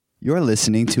You're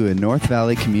listening to a North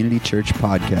Valley Community Church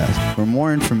podcast. For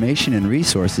more information and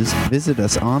resources, visit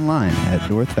us online at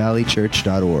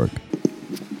northvalleychurch.org.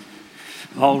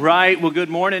 All right. Well, good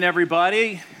morning,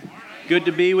 everybody. Good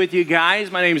to be with you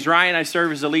guys. My name is Ryan. I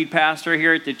serve as the lead pastor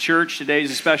here at the church. Today is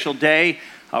a special day.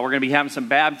 We're going to be having some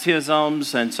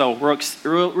baptisms, and so we're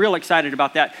real excited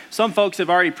about that. Some folks have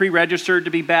already pre-registered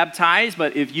to be baptized,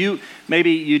 but if you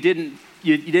didn't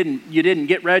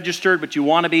get registered, but you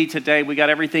want to be today, we got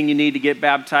everything you need to get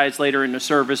baptized later in the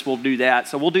service. We'll do that.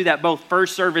 So we'll do that both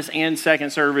first service and second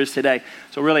service today.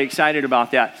 So really excited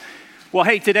about that. Well,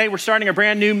 hey, today we're starting a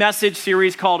brand new message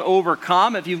series called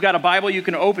Overcome. If you've got a Bible, you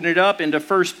can open it up into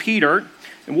 1 Peter,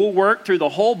 and we'll work through the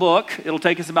whole book. It'll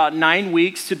take us about 9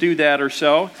 weeks to do that or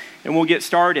so, and we'll get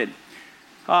started.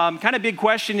 Kind of big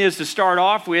question is to start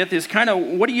off with is kind of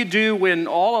what do you do when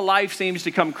all of life seems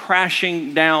to come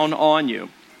crashing down on you?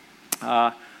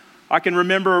 I can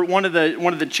remember one of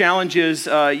the challenges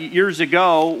years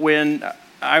ago when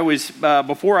I was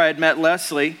before I had met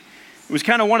Leslie. It was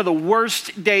kind of one of the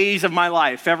worst days of my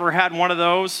life. Ever had one of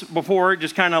those before?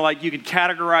 Just kind of like you could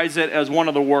categorize it as one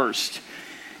of the worst.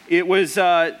 It was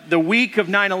the week of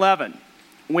 9/11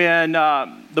 when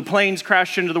the planes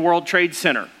crashed into the World Trade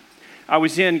Center. I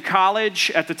was in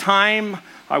college at the time.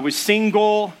 I was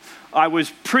single. I was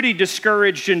pretty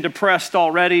discouraged and depressed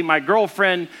already. My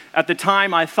girlfriend at the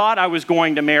time I thought I was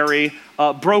going to marry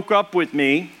broke up with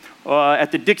me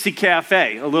at the Dixie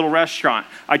Cafe, a little restaurant.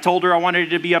 I told her I wanted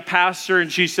to be a pastor, and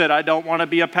she said, I don't want to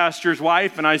be a pastor's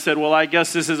wife. And I said, well, I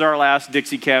guess this is our last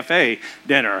Dixie Cafe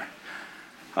dinner.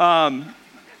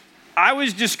 I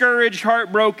was discouraged,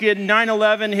 heartbroken.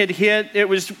 9/11 had hit. It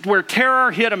was where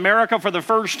terror hit America for the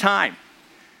first time.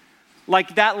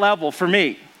 Like that level for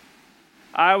me.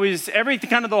 I was everything,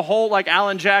 kind of the whole, like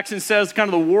Alan Jackson says,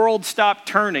 kind of the world stopped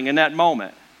turning in that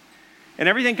moment. And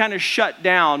everything kind of shut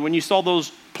down when you saw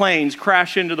those planes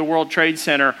crash into the World Trade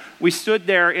Center. We stood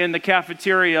there in the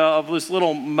cafeteria of this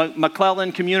little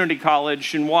McClellan Community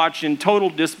College and watched in total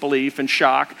disbelief and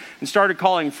shock and started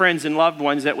calling friends and loved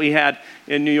ones that we had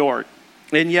in New York.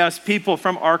 And yes, people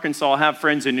from Arkansas have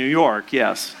friends in New York,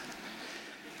 yes.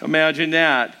 Imagine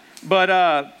that.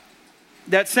 But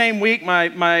that same week,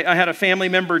 I had a family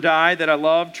member die that I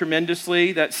loved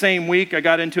tremendously. That same week, I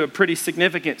got into a pretty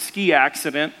significant ski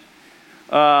accident.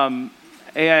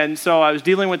 And so I was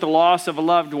dealing with the loss of a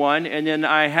loved one, and then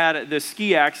I had this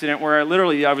ski accident where I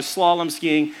was slalom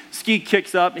skiing, ski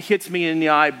kicks up, hits me in the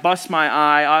eye, busts my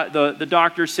eye. The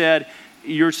doctor said,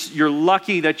 you're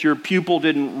lucky that your pupil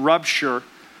didn't rupture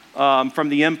from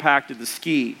the impact of the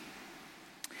ski.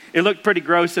 It looked pretty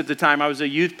gross at the time. I was a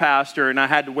youth pastor, and I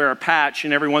had to wear a patch,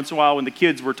 and every once in a while when the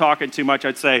kids were talking too much,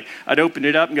 I'd open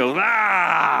it up and go,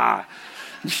 ah!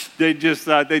 They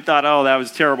thought, oh, that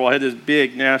was terrible. I had this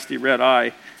big, nasty red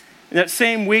eye. And that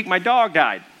same week, my dog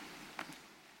died.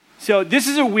 So this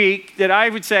is a week that I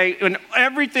would say when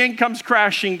everything comes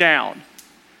crashing down.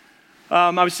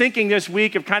 I was thinking this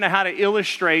week of kind of how to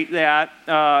illustrate that,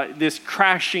 this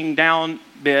crashing down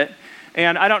bit.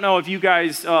 And I don't know if you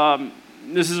guys,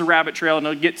 this is a rabbit trail and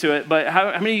I'll get to it, but how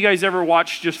many of you guys ever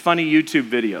watch just funny YouTube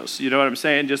videos? You know what I'm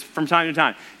saying? Just from time to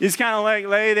time. You just kind of like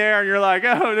lay there and you're like,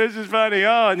 oh, this is funny.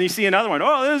 Oh, and you see another one.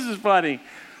 Oh, this is funny.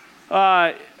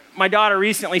 My daughter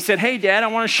recently said, hey, Dad, I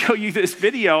want to show you this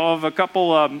video of a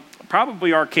couple,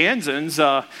 probably Arkansans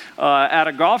at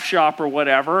a golf shop or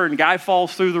whatever, and guy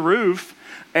falls through the roof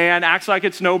and acts like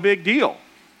it's no big deal.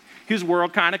 His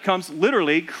world kind of comes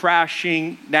literally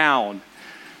crashing down.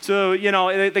 So,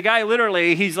 the guy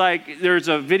literally, he's like, there's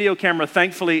a video camera,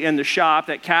 thankfully, in the shop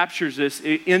that captures this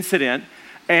incident.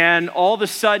 And all of a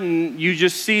sudden, you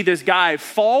just see this guy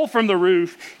fall from the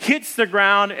roof, hits the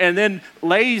ground, and then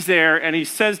lays there. And he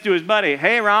says to his buddy,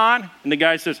 hey, Ron. And the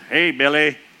guy says, hey,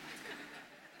 Billy.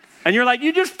 And you're like,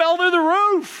 you just fell through the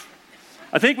roof.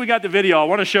 I think we got the video. I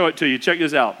want to show it to you. Check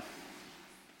this out.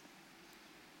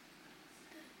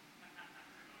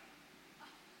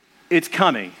 It's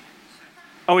coming.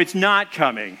 Oh, it's not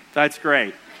coming. That's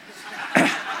great.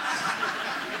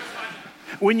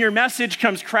 When your message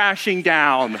comes crashing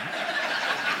down.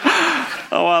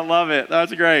 Oh, I love it.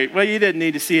 That's great. Well, you didn't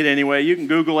need to see it anyway. You can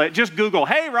Google it. Just Google,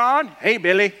 hey, Ron. Hey,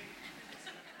 Billy.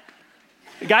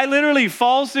 The guy literally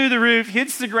falls through the roof,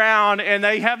 hits the ground, and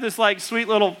they have this like sweet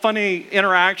little funny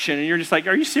interaction. And you're just like,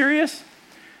 are you serious?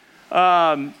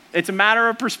 It's a matter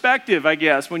of perspective, I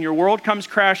guess, when your world comes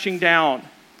crashing down.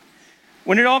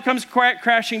 When it all comes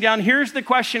crashing down, here's the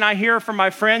question I hear from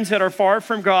my friends that are far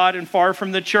from God and far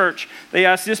from the church. They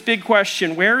ask this big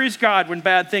question: where is God when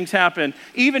bad things happen,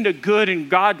 even to good and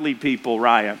godly people,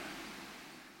 Ryan?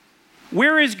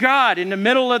 Where is God in the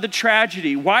middle of the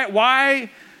tragedy? Why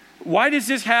Why does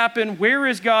this happen? Where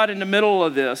is God in the middle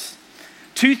of this?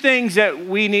 Two things that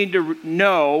we need to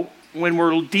know when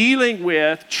we're dealing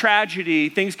with tragedy,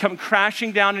 things come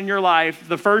crashing down in your life.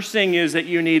 The first thing is that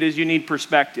you need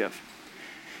perspective.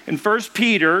 In 1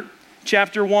 Peter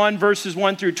chapter 1, verses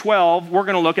 1 through 12, we're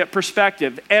going to look at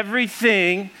perspective.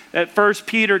 Everything that 1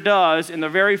 Peter does in the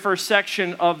very first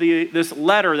section of this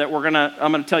letter that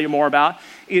I'm going to tell you more about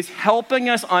is helping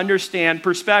us understand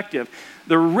perspective.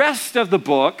 The rest of the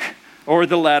book or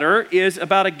the letter is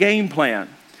about a game plan.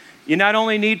 You not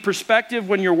only need perspective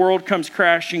when your world comes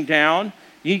crashing down,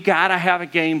 you got to have a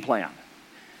game plan.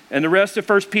 And the rest of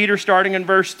 1 Peter, starting in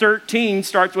verse 13,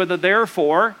 starts with a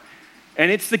therefore, and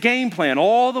it's the game plan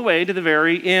all the way to the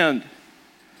very end.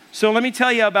 So let me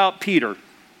tell you about Peter.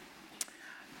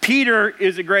 Peter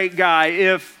is a great guy.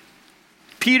 If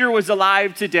Peter was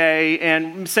alive today,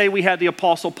 and say we had the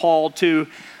Apostle Paul too,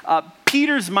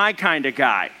 Peter's my kind of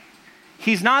guy.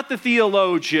 He's not the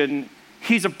theologian.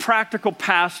 He's a practical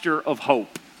pastor of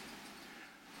hope.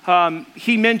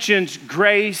 He mentions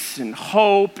grace and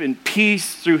hope and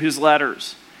peace through his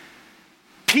letters.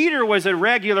 Peter was a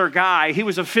regular guy. He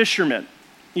was a fisherman.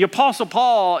 The Apostle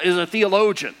Paul is a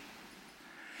theologian.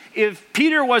 If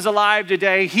Peter was alive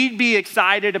today, he'd be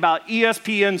excited about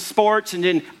ESPN sports and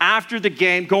then after the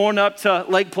game going up to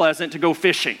Lake Pleasant to go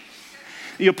fishing.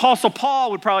 The Apostle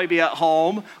Paul would probably be at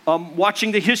home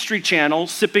watching the History Channel,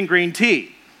 sipping green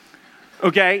tea.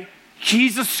 Okay?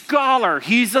 He's a scholar.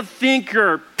 He's a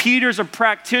thinker. Peter's a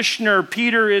practitioner.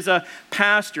 Peter is a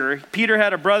pastor. Peter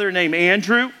had a brother named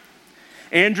Andrew.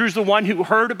 Andrew's the one who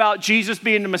heard about Jesus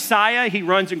being the Messiah. He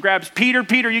runs and grabs Peter.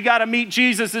 Peter, you got to meet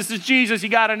Jesus. This is Jesus. You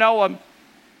got to know him.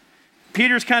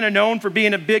 Peter's kind of known for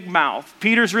being a big mouth.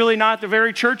 Peter's really not the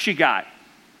very churchy guy.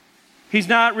 He's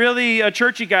not really a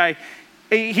churchy guy.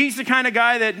 He's the kind of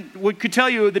guy that could tell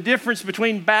you the difference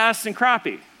between bass and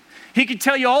crappie. He could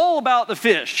tell you all about the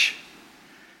fish.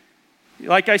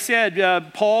 Like I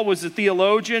said, Paul was a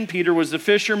theologian. Peter was a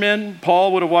fisherman.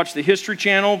 Paul would have watched the History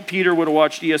Channel. Peter would have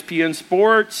watched ESPN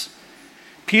Sports.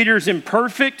 Peter's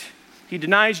imperfect. He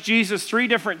denies Jesus 3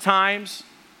 different times.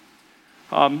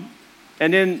 And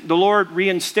then the Lord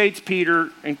reinstates Peter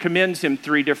and commends him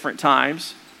 3 different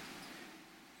times.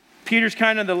 Peter's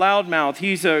kind of the loudmouth.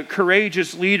 He's a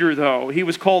courageous leader, though. He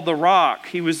was called the Rock.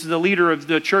 He was the leader of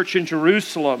the church in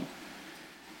Jerusalem.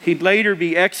 He'd later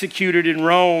be executed in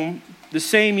Rome the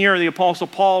same year the Apostle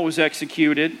Paul was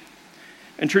executed.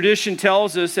 And tradition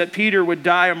tells us that Peter would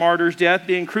die a martyr's death,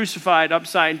 being crucified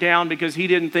upside down because he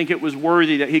didn't think it was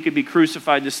worthy that he could be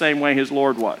crucified the same way his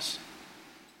Lord was.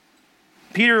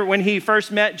 Peter, when he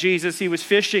first met Jesus, he was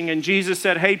fishing, and Jesus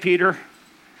said, "Hey, Peter,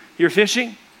 you're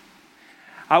fishing?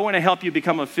 I want to help you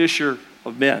become a fisher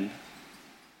of men."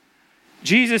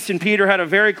 Jesus and Peter had a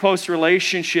very close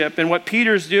relationship, and what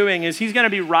Peter's doing is he's going to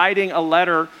be writing a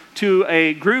letter to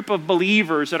a group of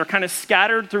believers that are kind of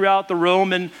scattered throughout the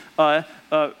Roman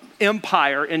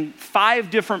Empire in 5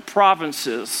 different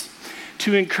provinces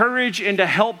to encourage and to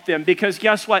help them, because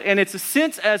guess what? And it's a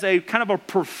sense as a kind of a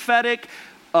prophetic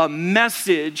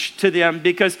message to them,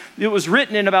 because it was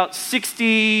written in about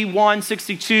 61,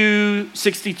 62,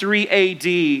 63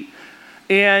 AD.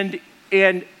 And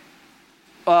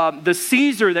the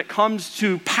Caesar that comes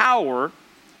to power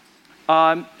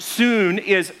soon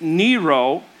is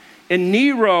Nero. And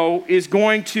Nero is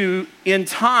going to, in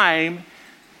time,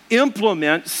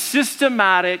 implement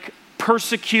systematic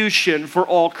persecution for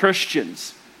all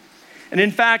Christians. And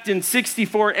in fact, in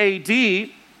 64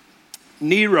 AD,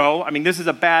 Nero, this is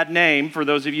a bad name for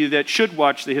those of you that should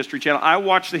watch the History Channel. I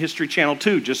watch the History Channel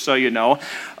too, just so you know.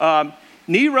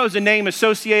 Nero's a name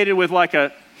associated with like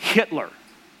a Hitler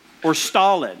or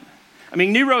Stalin.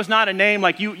 Nero's not a name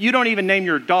like you don't even name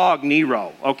your dog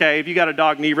Nero, okay? If you got a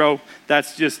dog Nero,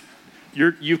 that's just,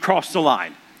 you've crossed the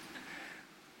line.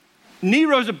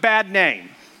 Nero's a bad name.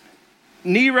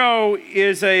 Nero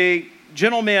is a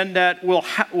gentleman that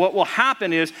what will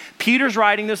happen is Peter's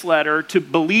writing this letter to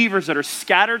believers that are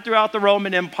scattered throughout the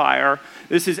Roman Empire.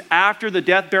 This is after the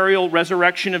death, burial,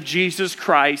 resurrection of Jesus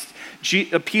Christ.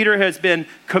 Peter has been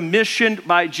commissioned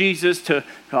by Jesus to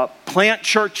plant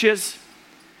churches,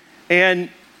 and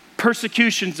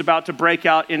persecution's about to break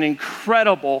out in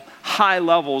incredible high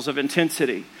levels of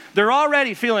intensity. They're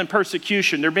already feeling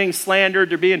persecution. They're being slandered.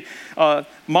 They're being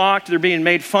mocked. They're being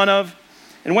made fun of.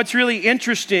 And what's really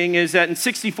interesting is that in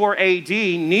 64 AD,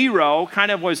 Nero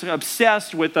kind of was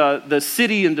obsessed with the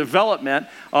city and development.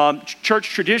 Church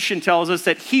tradition tells us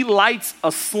that he lights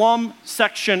a slum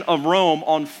section of Rome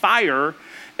on fire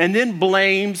and then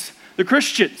blames the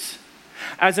Christians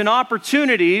as an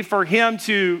opportunity for him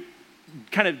to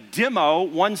kind of demo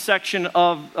one section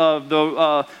of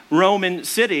the Roman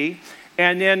city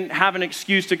and then have an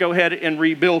excuse to go ahead and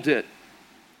rebuild it.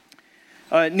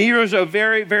 Nero's a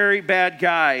very, very bad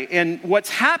guy. And what's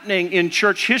happening in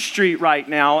church history right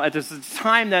now, at this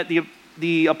time that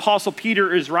the Apostle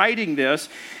Peter is writing this,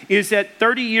 is that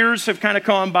 30 years have kind of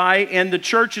gone by and the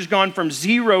church has gone from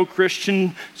 0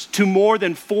 Christians to more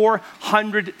than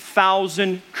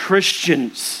 400,000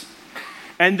 Christians.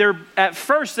 And at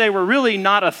first they were really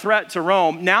not a threat to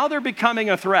Rome. Now they're becoming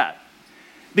a threat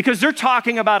because they're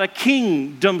talking about a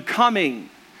kingdom coming.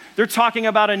 They're talking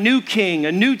about a new king,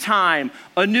 a new time,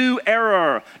 a new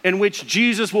era in which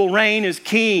Jesus will reign as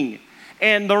king.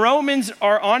 And the Romans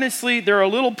are they're a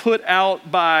little put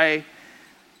out by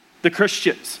the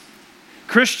Christians.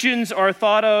 Christians are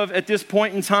thought of at this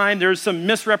point in time. There's some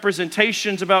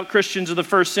misrepresentations about Christians of the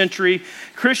first century.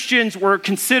 Christians were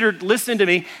considered, listen to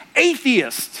me,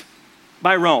 atheists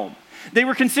by Rome. They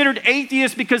were considered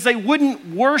atheists because they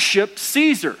wouldn't worship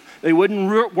Caesar. They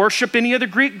wouldn't worship any of the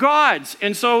Greek gods.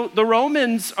 And so the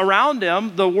Romans around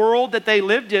them, the world that they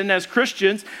lived in as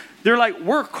Christians, they're like,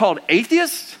 we're called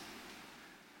atheists?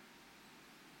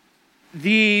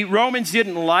 The Romans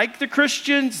didn't like the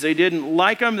Christians. They didn't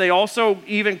like them. They also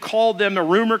even called them, the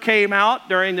rumor came out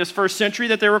during this first century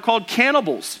that they were called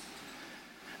cannibals.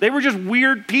 They were just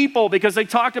weird people because they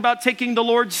talked about taking the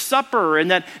Lord's Supper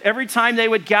and that every time they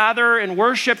would gather and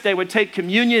worship, they would take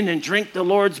communion and drink the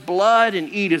Lord's blood and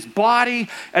eat his body.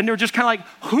 And they're just kind of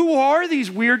like, who are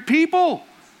these weird people?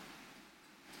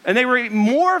 And they were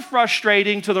more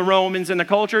frustrating to the Romans and the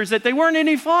culture is that they weren't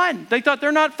any fun. They thought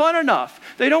they're not fun enough.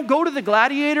 They don't go to the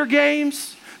gladiator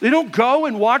games. They don't go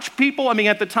and watch people. I mean,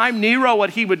 at the time, Nero,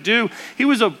 what he would do, he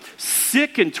was a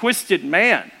sick and twisted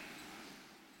man.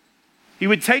 He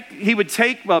would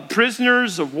take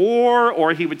prisoners of war,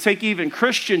 or he would take even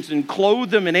Christians and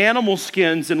clothe them in animal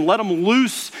skins and let them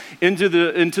loose into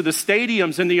the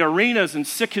stadiums and the arenas and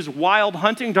sick his wild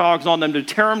hunting dogs on them to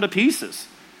tear them to pieces.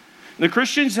 The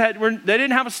Christians they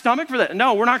didn't have a stomach for that.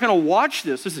 No, we're not going to watch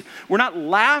this. We're not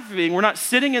laughing. We're not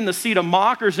sitting in the seat of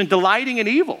mockers and delighting in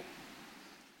evil.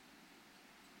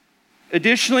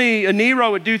 Additionally,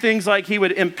 Nero would do things like he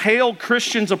would impale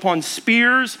Christians upon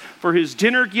spears for his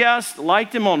dinner guests,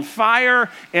 light them on fire,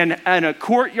 and in a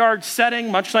courtyard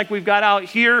setting, much like we've got out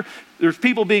here. There's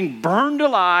people being burned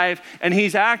alive, and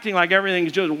he's acting like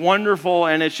everything's just wonderful,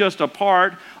 and it's just a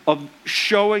part of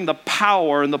showing the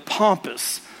power and the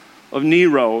pompous of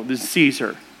Nero, the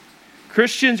Caesar.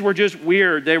 Christians were just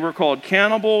weird. They were called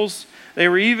cannibals. They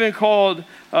were even called,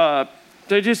 they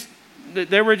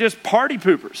were just party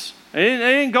poopers. They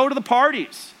didn't go to the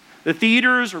parties. The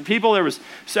theaters or people, there was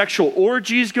sexual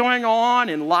orgies going on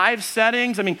in live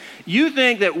settings. I mean, you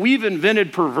think that we've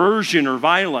invented perversion or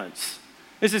violence.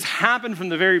 This has happened from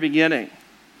the very beginning.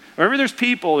 Wherever there's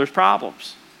people, there's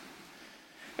problems.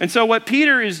 And so what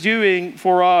Peter is doing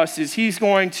for us is he's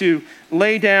going to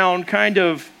lay down kind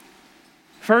of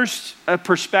first a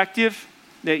perspective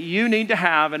that you need to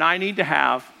have and I need to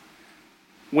have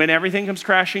when everything comes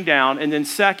crashing down. And then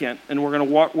second, and we're going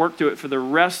to work through it for the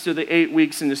rest of the 8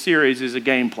 weeks in the series, is a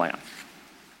game plan.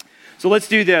 So let's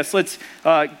do this. Let's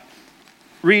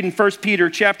read in 1 Peter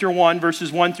chapter 1,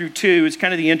 verses 1 through 2. It's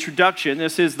kind of the introduction.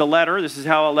 This is the letter. This is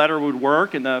how a letter would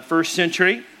work in the first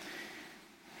century.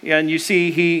 And you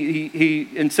see, he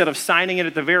instead of signing it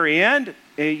at the very end,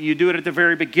 you do it at the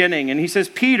very beginning. And he says,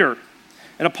 Peter,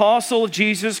 an apostle of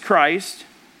Jesus Christ,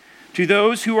 to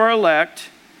those who are elect,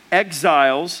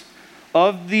 exiles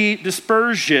of the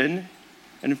dispersion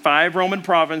in 5 Roman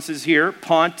provinces here,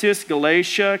 Pontus,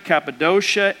 Galatia,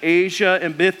 Cappadocia, Asia,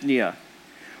 and Bithynia,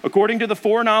 according to the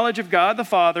foreknowledge of God the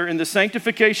Father and the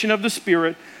sanctification of the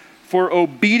Spirit, for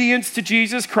obedience to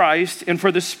Jesus Christ and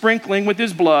for the sprinkling with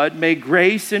his blood, may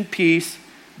grace and peace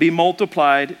be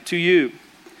multiplied to you.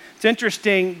 It's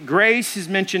interesting, grace is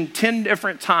mentioned 10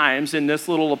 different times in this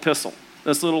little epistle,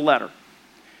 this little letter.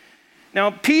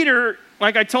 Now, Peter,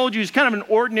 like I told you, is kind of an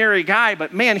ordinary guy,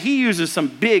 but man, he uses some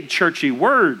big churchy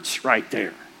words right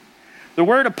there. The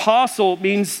word apostle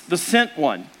means the sent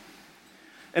one.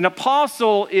 An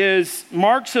apostle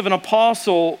marks of an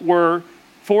apostle were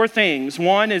 4 things.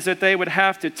 One is that they would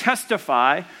have to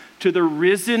testify to the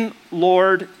risen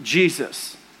Lord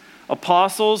Jesus.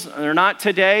 Apostles, they're not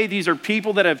today. These are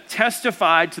people that have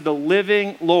testified to the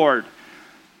living Lord.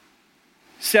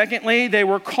 Secondly, they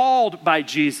were called by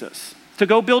Jesus to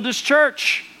go build his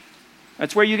church.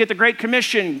 That's where you get the Great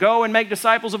Commission, go and make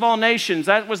disciples of all nations.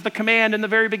 That was the command in the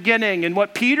very beginning. And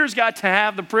what Peter's got to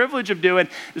have the privilege of doing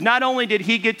is not only did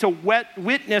he get to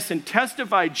witness and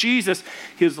testify Jesus,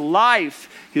 his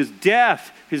life, his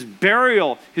death, his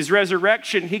burial, his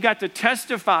resurrection, he got to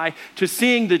testify to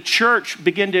seeing the church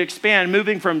begin to expand,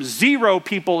 moving from 0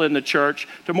 people in the church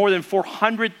to more than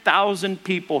 400,000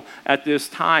 people at this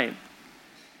time.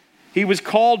 He was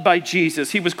called by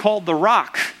Jesus. He was called the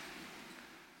Rock.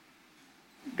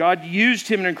 God used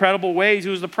him in incredible ways. He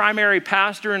was the primary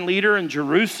pastor and leader in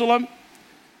Jerusalem.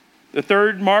 The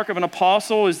third mark of an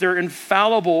apostle is their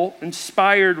infallible,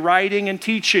 inspired writing and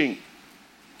teaching.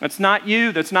 That's not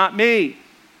you. That's not me.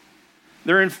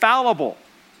 They're infallible.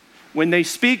 When they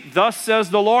speak, thus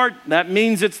says the Lord, that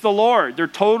means it's the Lord. They're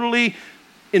totally,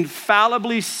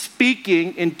 infallibly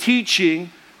speaking and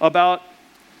teaching about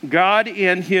God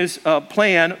and his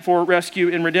plan for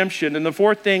rescue and redemption. And the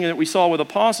fourth thing that we saw with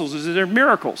apostles is that they're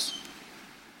miracles.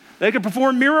 They could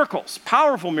perform miracles,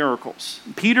 powerful miracles.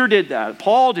 Peter did that.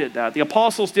 Paul did that. The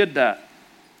apostles did that.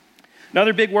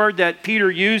 Another big word that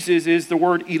Peter uses is the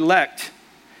word elect.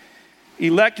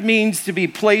 Elect means to be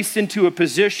placed into a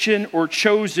position or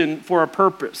chosen for a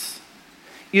purpose.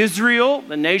 Israel,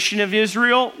 the nation of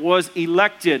Israel, was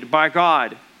elected by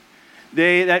God.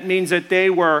 That means that they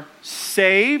were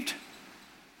saved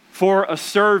for a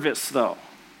service, though.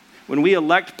 When we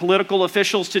elect political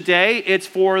officials today, it's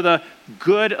for the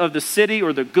good of the city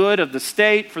or the good of the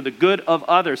state, for the good of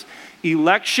others.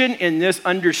 Election in this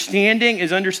understanding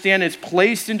is it's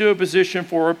placed into a position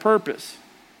for a purpose.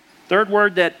 Third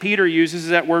word that Peter uses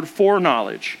is that word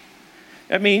foreknowledge.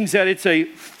 That means that it's a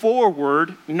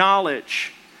forward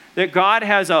knowledge. That God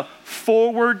has a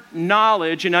forward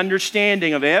knowledge and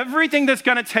understanding of everything that's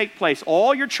going to take place.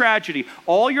 All your tragedy,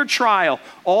 all your trial,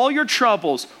 all your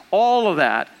troubles, all of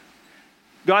that.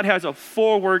 God has a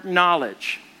forward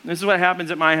knowledge. This is what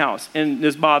happens at my house, and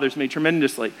this bothers me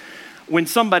tremendously. When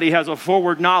somebody has a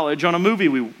forward knowledge on a movie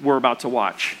we're about to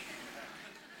watch.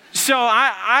 So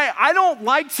I don't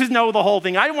like to know the whole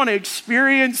thing. I want to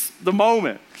experience the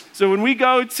moment. So when we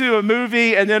go to a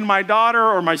movie and then my daughter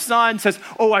or my son says,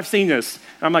 oh, I've seen this.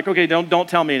 And I'm like, okay, don't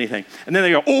tell me anything. And then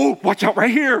they go, oh, watch out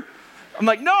right here. I'm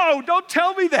like, no, don't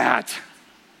tell me that.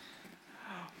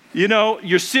 You know,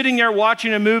 you're sitting there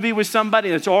watching a movie with somebody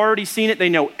that's already seen it. They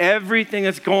know everything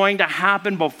that's going to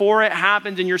happen before it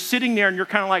happens. And you're sitting there and you're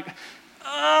kind of like,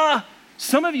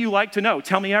 some of you like to know.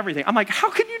 Tell me everything. I'm like, how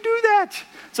can you do that?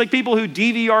 It's like people who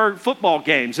DVR football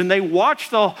games and they watch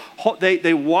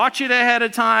they watch it ahead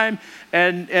of time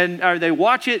or they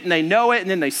watch it and they know it and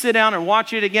then they sit down and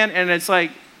watch it again and it's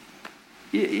like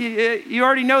you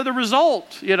already know the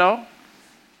result, you know.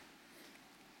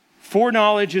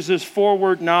 Foreknowledge is this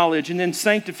forward knowledge, and then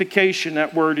sanctification,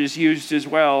 that word is used as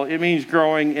well. It means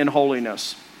growing in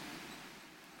holiness.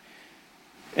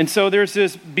 And so there's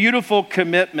this beautiful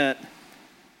commitment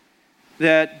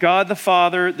that God the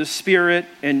Father, the Spirit,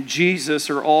 and Jesus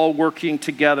are all working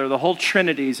together. The whole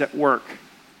Trinity is at work.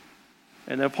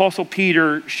 And the Apostle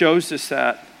Peter shows us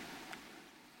that.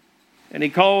 And he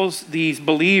calls these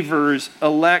believers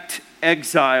elect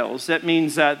exiles. That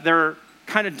means that they're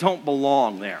kind of don't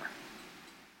belong there.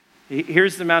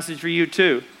 Here's the message for you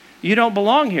too. You don't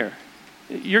belong here.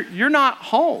 You're not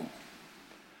home.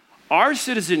 Our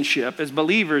citizenship as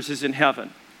believers is in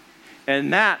heaven.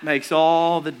 And that makes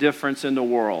all the difference in the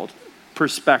world.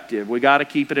 Perspective. We got to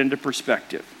keep it into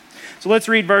perspective. So let's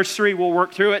read verse 3. We'll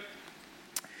work through it.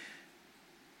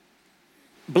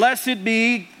 Blessed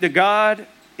be the God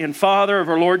and Father of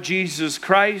our Lord Jesus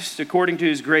Christ. According to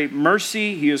his great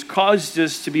mercy, he has caused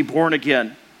us to be born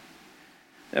again.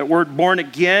 That word born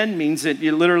again means that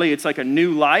it's like a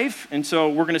new life. And so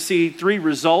we're going to see 3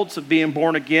 results of being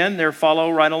born again. There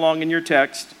follow right along in your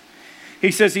text.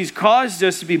 He says he's caused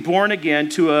us to be born again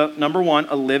to number 1,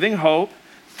 a living hope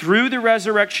through the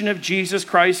resurrection of Jesus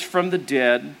Christ from the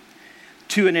dead,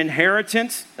 to an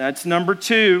inheritance. That's number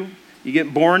 2. You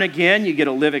get born again, you get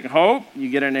a living hope, you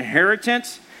get an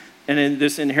inheritance. And then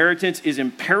this inheritance is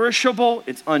imperishable,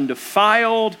 it's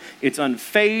undefiled, it's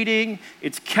unfading,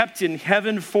 it's kept in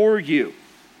heaven for you.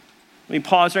 Let me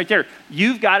pause right there.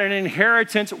 You've got an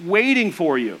inheritance waiting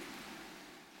for you.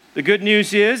 The good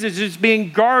news is it's being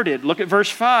guarded. Look at verse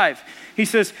 5. He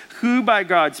says, who by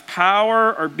God's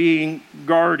power are being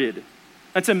guarded.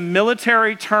 That's a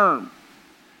military term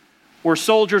where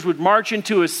soldiers would march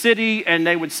into a city and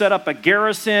they would set up a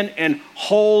garrison and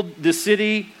hold the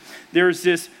city. There's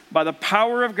this, by the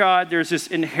power of God, there's this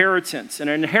inheritance. And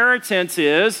an inheritance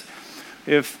is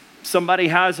if somebody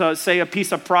has, say, a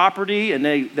piece of property and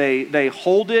they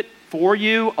hold it for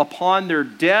you upon their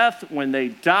death. When they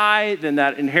die, then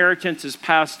that inheritance is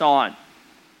passed on.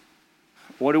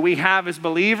 What do we have as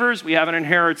believers? We have an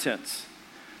inheritance.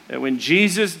 That when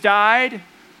Jesus died,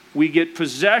 we get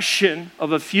possession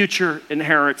of a future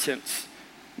inheritance.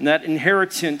 And that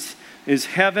inheritance is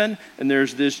heaven, and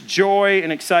there's this joy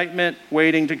and excitement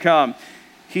waiting to come.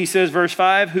 He says, verse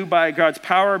 5, who by God's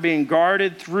power being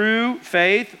guarded through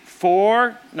faith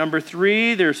for, number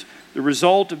 3, there's the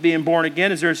result of being born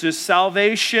again, is there's this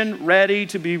salvation ready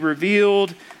to be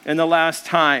revealed in the last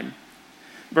time.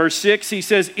 Verse 6, he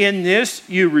says, in this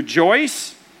you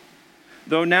rejoice,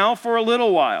 though now for a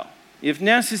little while, if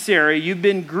necessary, you've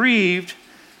been grieved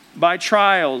by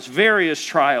trials, various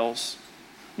trials.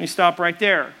 Let me stop right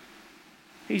there.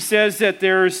 He says that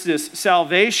there's this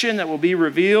salvation that will be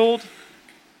revealed,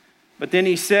 but then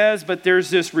he says, but there's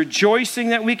this rejoicing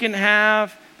that we can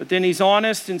have, but then he's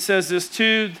honest and says this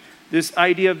too, this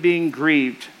idea of being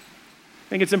grieved. I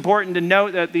think it's important to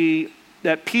note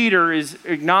that Peter is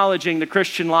acknowledging the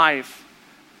Christian life.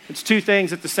 It's two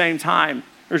things at the same time.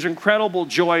 There's incredible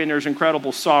joy and there's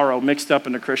incredible sorrow mixed up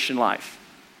in the Christian life.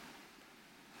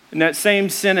 In that same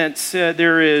sentence,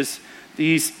 there is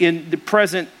these in the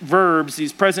present verbs,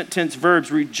 these present tense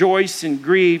verbs, rejoice and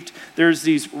grieved. There's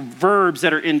these verbs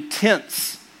that are in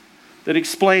tense that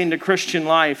explain the Christian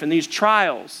life. And these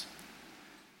trials,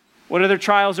 what other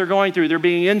trials they're going through? They're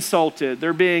being insulted,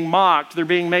 they're being mocked, they're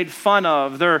being made fun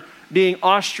of, they're being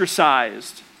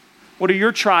ostracized. What are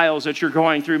your trials that you're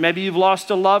going through? Maybe you've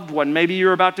lost a loved one. Maybe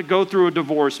you're about to go through a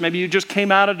divorce. Maybe you just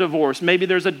came out of divorce. Maybe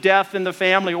there's a death in the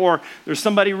family, or there's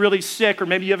somebody really sick, or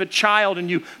maybe you have a child and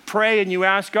you pray and you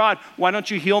ask God, why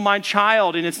don't you heal my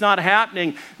child? And it's not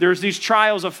happening. There's these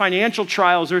trials of financial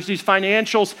trials. There's these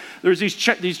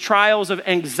trials of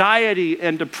anxiety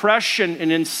and depression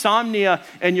and insomnia,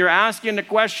 and you're asking the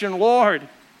question, Lord,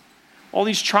 all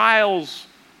these trials,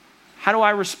 how do I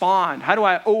respond? How do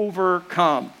I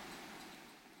overcome?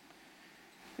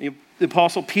 The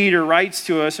Apostle Peter writes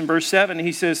to us in verse 7,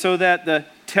 he says, so that the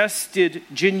tested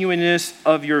genuineness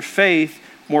of your faith,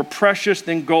 more precious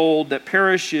than gold that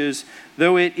perishes,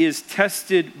 though it is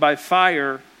tested by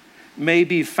fire, may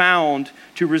be found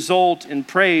to result in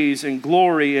praise and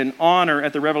glory and honor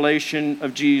at the revelation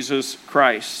of Jesus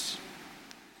Christ.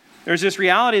 There's this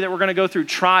reality that we're going to go through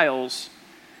trials,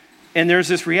 and there's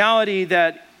this reality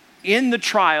that in the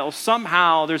trial,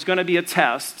 somehow there's going to be a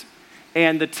test.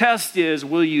 And the test is,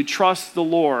 will you trust the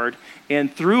Lord?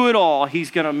 And through it all, he's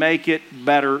going to make it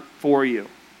better for you.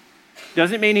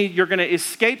 Doesn't mean you're going to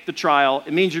escape the trial.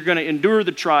 It means you're going to endure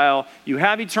the trial. You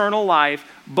have eternal life,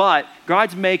 but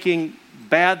God's making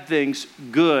bad things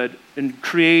good and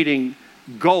creating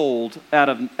gold out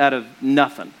of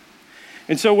nothing.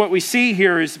 And so what we see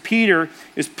here is Peter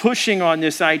is pushing on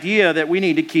this idea that we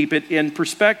need to keep it in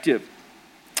perspective.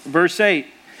 Verse 8,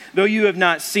 though you have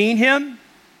not seen him,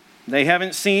 they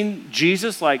haven't seen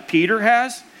Jesus like Peter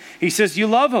has. He says, you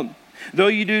love him. Though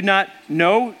you do not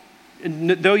know,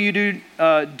 though you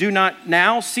do not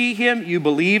now see him, you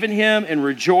believe in him and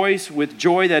rejoice with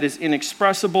joy that is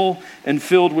inexpressible and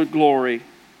filled with glory.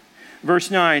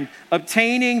 Verse 9,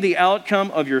 obtaining the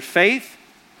outcome of your faith,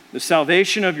 the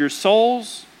salvation of your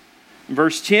souls.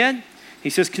 Verse 10, he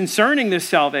says, concerning this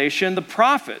salvation, the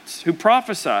prophets who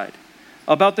prophesied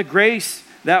about the grace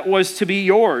that was to be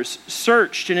yours,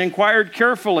 searched and inquired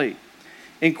carefully,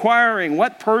 inquiring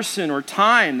what person or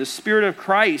time the Spirit of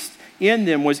Christ in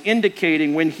them was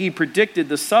indicating when he predicted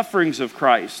the sufferings of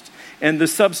Christ and the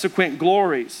subsequent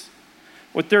glories.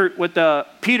 What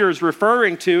Peter is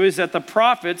referring to is that the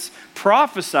prophets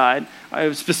prophesied,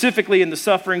 specifically in the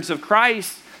sufferings of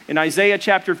Christ, in Isaiah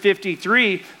chapter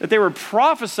 53, that they were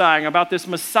prophesying about this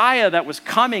Messiah that was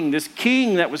coming, this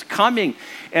king that was coming.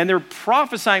 And they're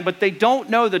prophesying, but they don't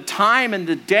know the time and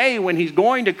the day when he's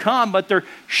going to come, but they're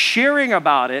sharing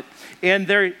about it. And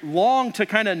they long to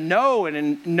kind of know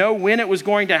and know when it was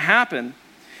going to happen.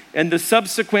 And the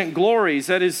subsequent glories,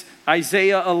 that is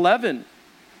Isaiah 11,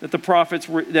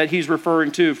 that he's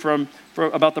referring to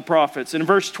about the prophets. In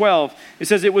verse 12, it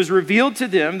says, it was revealed to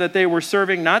them that they were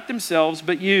serving not themselves,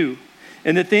 but you,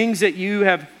 and the things that you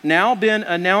have now been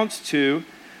announced to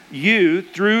you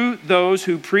through those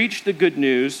who preach the good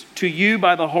news, to you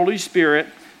by the Holy Spirit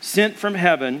sent from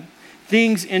heaven,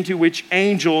 things into which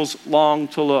angels long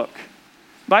to look.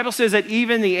 The Bible says that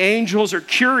even the angels are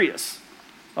curious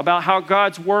about how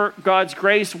God's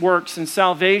grace works in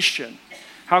salvation.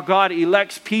 How God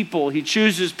elects people. He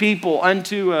chooses people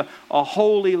unto a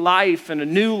holy life and a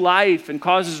new life and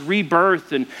causes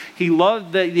rebirth. And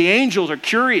the angels are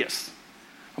curious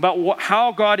about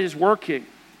how God is working.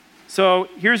 So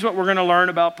here's what we're going to learn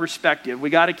about perspective. We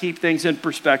got to keep things in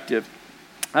perspective.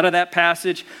 Out of that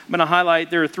passage, I'm going to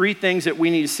highlight there are 3 things that we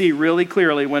need to see really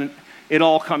clearly when it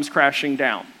all comes crashing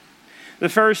down. The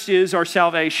first is our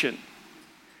salvation.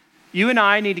 You and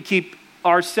I need to keep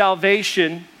our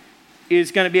salvation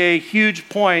is going to be a huge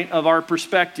point of our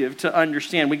perspective to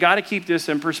understand. We got to keep this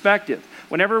in perspective.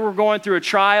 Whenever we're going through a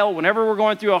trial, whenever we're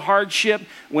going through a hardship,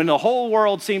 when the whole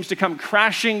world seems to come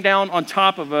crashing down on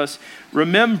top of us,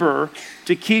 remember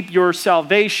to keep your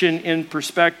salvation in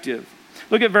perspective.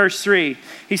 Look at verse 3.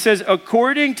 He says,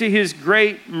 according to his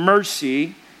great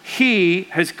mercy, he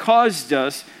has caused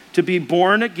us to be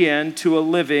born again to a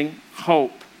living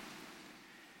hope.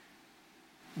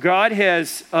 God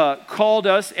has called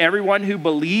us, everyone who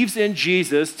believes in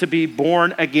Jesus, to be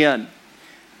born again.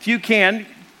 If you can,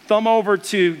 thumb over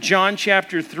to John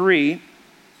chapter 3,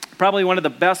 probably one of the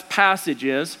best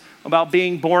passages about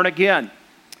being born again.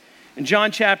 In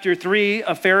John chapter 3,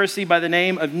 a Pharisee by the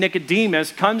name of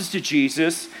Nicodemus comes to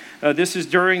Jesus. This is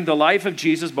during the life of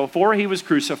Jesus, before he was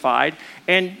crucified.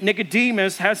 And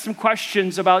Nicodemus has some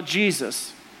questions about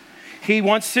Jesus. He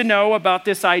wants to know about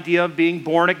this idea of being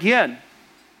born again.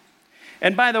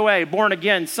 And by the way, born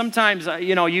again, sometimes, I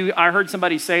heard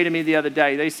somebody say to me the other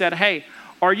day, they said, hey,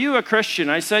 are you a Christian?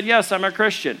 I said, yes, I'm a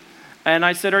Christian. And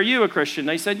I said, are you a Christian?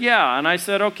 They said, yeah. And I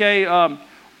said, okay,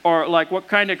 or like what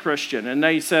kind of Christian? And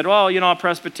they said, well, a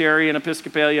Presbyterian,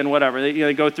 Episcopalian, whatever.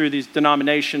 They go through these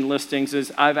denomination listings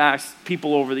as I've asked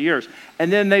people over the years.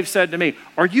 And then they've said to me,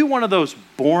 are you one of those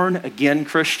born again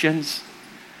Christians?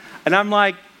 And I'm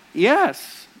like,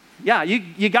 yes. Yeah,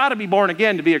 you got to be born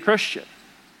again to be a Christian.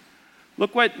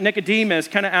 Look what Nicodemus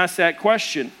kind of asked that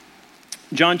question.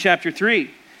 John chapter 3.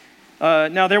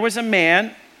 Now there was a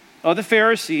man of the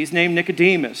Pharisees named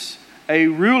Nicodemus, a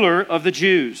ruler of the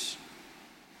Jews.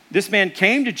 This man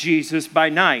came to Jesus by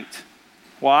night.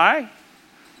 Why?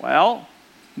 Well,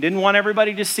 didn't want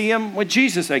everybody to see him with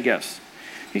Jesus, I guess.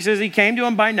 He says he came to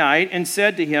him by night and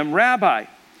said to him, Rabbi,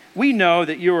 we know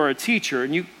that you are a teacher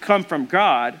and you come from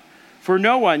God, for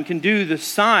no one can do the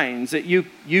signs that you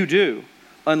do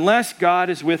unless God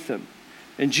is with them.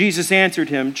 And Jesus answered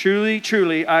him, truly,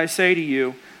 truly, I say to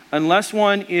you, unless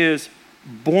one is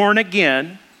born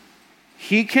again,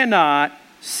 he cannot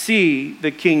see the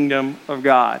kingdom of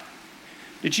God.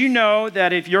 Did you know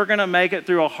that if you're going to make it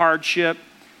through a hardship,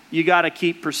 you got to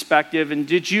keep perspective? And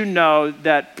did you know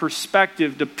that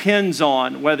perspective depends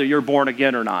on whether you're born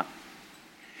again or not?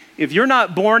 If you're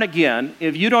not born again,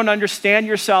 if you don't understand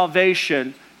your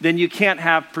salvation, then you can't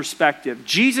have perspective.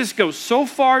 Jesus goes so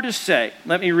far to say,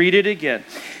 let me read it again.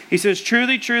 He says,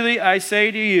 truly, truly, I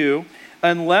say to you,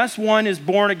 unless one is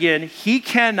born again, he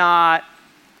cannot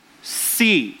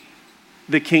see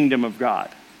the kingdom of God.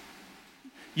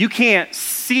 You can't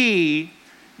see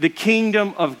the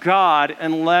kingdom of God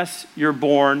unless you're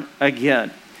born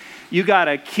again. You got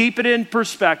to keep it in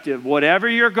perspective, whatever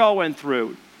you're going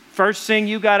through. First thing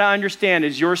you got to understand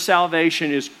is your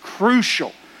salvation is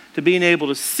crucial to being able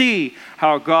to see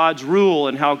how God's rule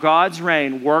and how God's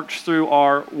reign works through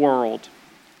our world.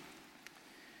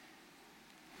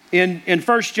 In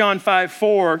 1 John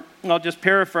 5:4, I'll just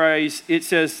paraphrase, it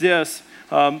says this,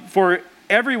 for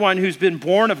everyone who's been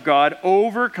born of God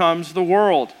overcomes the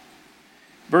world.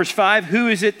 Verse 5, who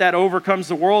is it that overcomes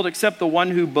the world except the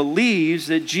one who believes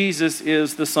that Jesus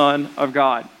is the Son of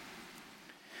God?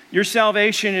 Your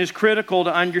salvation is critical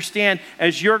to understand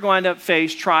as you're going to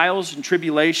face trials and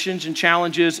tribulations and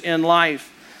challenges in life.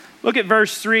 Look at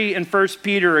verse 3 in 1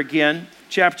 Peter again,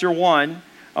 chapter 1.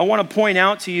 I want to point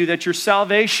out to you that your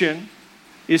salvation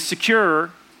is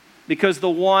secure because the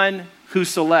one who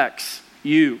selects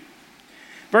you.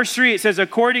 Verse 3, it says,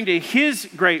 according to his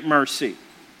great mercy.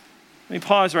 Let me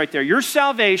pause right there. Your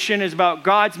salvation is about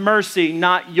God's mercy,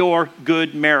 not your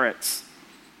good merits.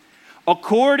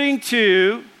 According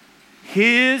to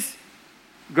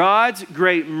God's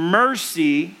great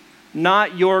mercy,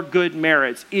 not your good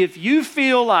merits. If you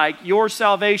feel like your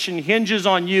salvation hinges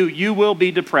on you, you will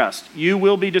be depressed. You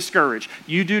will be discouraged.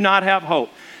 You do not have hope.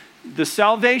 The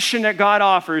salvation that God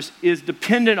offers is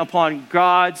dependent upon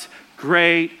God's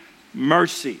great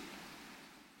mercy.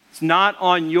 It's not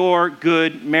on your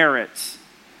good merits.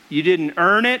 You didn't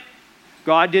earn it.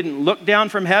 God didn't look down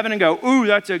from heaven and go, ooh,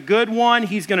 that's a good one.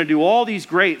 He's going to do all these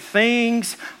great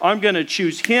things. I'm going to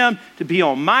choose him to be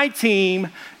on my team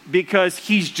because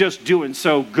he's just doing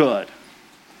so good.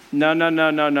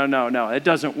 No. It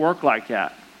doesn't work like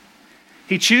that.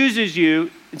 He chooses you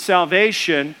in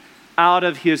salvation out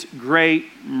of his great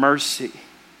mercy,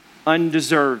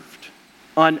 undeserved,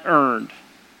 unearned.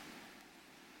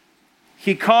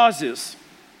 He causes,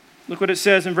 look what it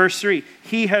says in verse 3,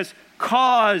 he has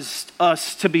caused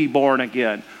us to be born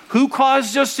again. Who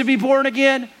caused us to be born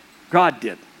again? God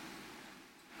did.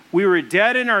 We were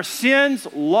dead in our sins,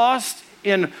 lost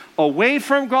in away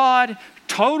from God,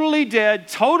 totally dead,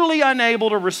 totally unable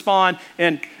to respond,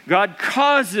 and God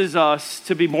causes us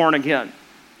to be born again.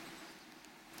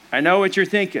 I know what you're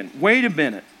thinking. Wait a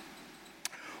minute.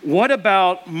 What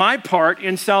about my part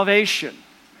in salvation?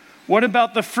 What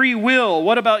about the free will?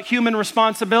 What about human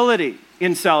responsibility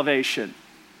in salvation?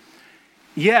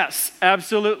 Yes,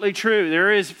 absolutely true.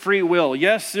 There is free will.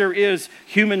 Yes, there is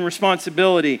human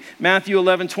responsibility. Matthew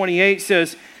 11:28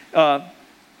 says,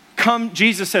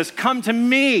 Jesus says, come to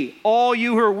me, all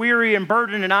you who are weary and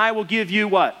burdened, and I will give you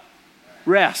what?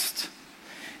 Rest.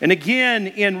 And again,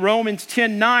 in Romans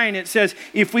 10:9, it says,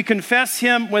 if we confess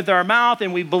him with our mouth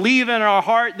and we believe in our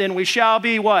heart, then we shall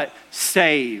be what?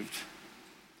 Saved.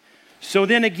 So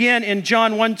then again, in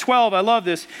John 1:12, I love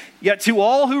this. Yet to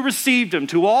all who received him,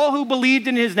 to all who believed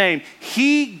in his name,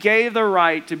 he gave the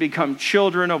right to become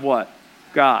children of what?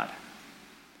 God.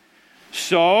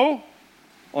 So,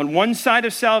 on one side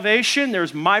of salvation,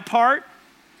 there's my part.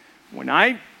 When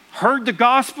I heard the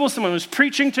gospel, someone was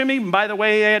preaching to me. And by the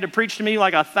way, they had to preach to me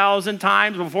like 1,000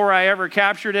 times before I ever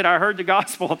captured it. I heard the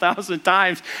gospel 1,000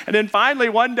 times. And then finally,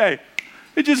 one day,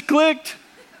 it just clicked.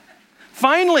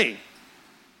 Finally.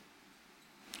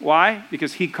 Why?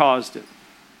 Because he caused it.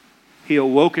 He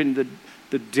awoken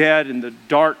the dead and the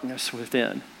darkness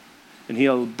within. And he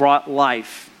brought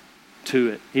life to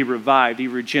it. He revived. He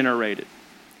regenerated.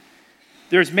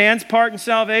 There's man's part in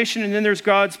salvation, and then there's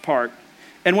God's part.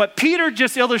 And what Peter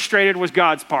just illustrated was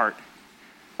God's part.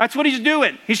 That's what he's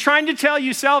doing. He's trying to tell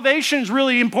you salvation is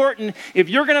really important. If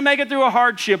you're going to make it through a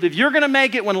hardship, if you're going to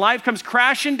make it when life comes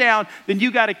crashing down, then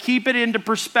you got to keep it into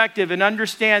perspective and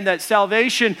understand that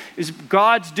salvation is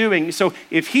God's doing. So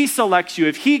if he selects you,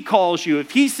 if he calls you,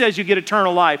 if he says you get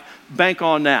eternal life, bank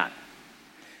on that.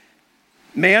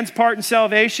 Man's part in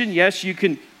salvation, yes, you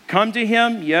can come to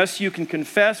him. Yes, you can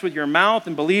confess with your mouth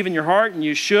and believe in your heart, and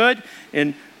you should.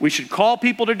 And we should call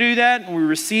people to do that, and we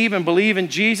receive and believe in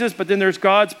Jesus. But then there's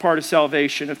God's part of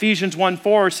salvation. Ephesians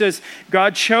 1:4 says,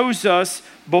 God chose us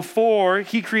before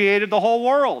he created the whole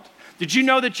world. Did you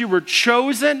know that you were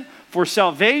chosen for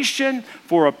salvation,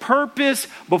 for a purpose,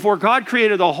 before God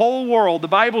created the whole world? The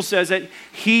Bible says that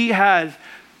he has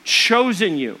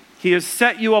chosen you. He has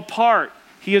set you apart.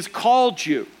 He has called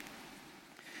you.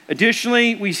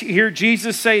 Additionally, we hear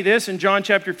Jesus say this in John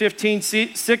chapter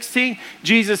 15:16.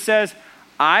 Jesus says,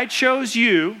 I chose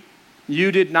you,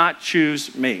 you did not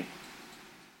choose me.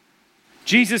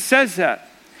 Jesus says that.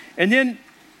 And then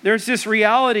there's this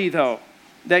reality, though,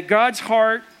 that God's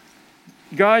heart,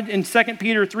 God in 2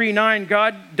 Peter 3:9,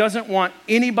 God doesn't want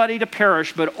anybody to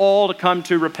perish, but all to come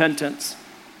to repentance.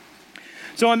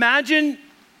 So imagine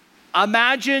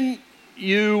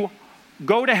you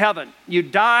go to heaven. You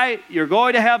die, you're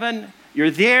going to heaven,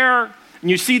 you're there, and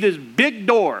you see this big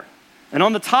door. And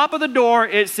on the top of the door,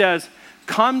 it says,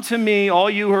 come to me,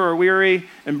 all you who are weary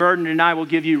and burdened, and I will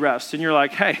give you rest. And you're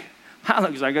like, hey, that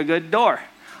looks like a good door.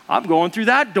 I'm going through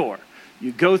that door.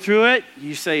 You go through it,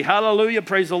 you say, hallelujah,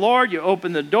 praise the Lord. You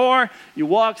open the door, you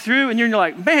walk through, and you're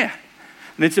like, man.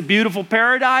 And it's a beautiful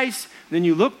paradise. Then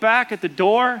you look back at the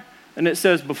door, and it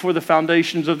says, before the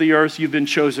foundations of the earth, you've been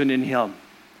chosen in him,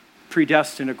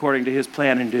 predestined according to his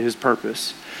plan and to his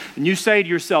purpose. And you say to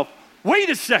yourself, wait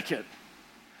a second.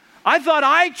 I thought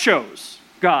I chose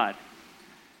God.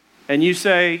 And you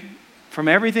say, from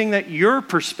everything that your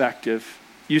perspective,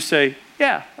 you say,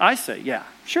 yeah, I say, yeah,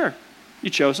 sure, you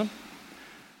chose him.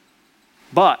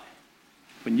 But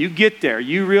when you get there,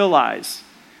 you realize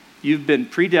you've been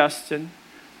predestined,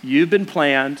 you've been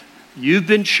planned, you've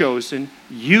been chosen,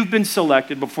 you've been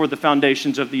selected before the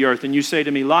foundations of the earth. And you say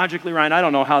to me, logically, Ryan, I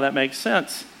don't know how that makes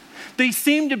sense. They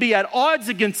seem to be at odds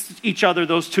against each other,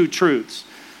 those two truths.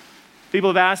 People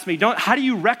have asked me, how do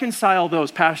you reconcile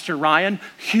those, Pastor Ryan?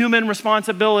 Human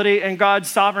responsibility and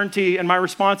God's sovereignty. And my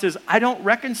response is, I don't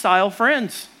reconcile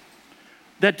friends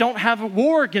that don't have a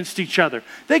war against each other.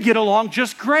 They get along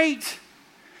just great.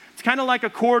 It's kind of like a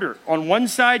quarter. On one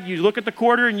side, you look at the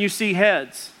quarter and you see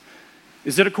heads.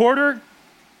 Is it a quarter?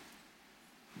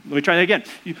 Let me try that again.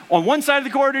 On one side of the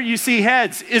quarter, you see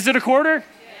heads. Is it a quarter?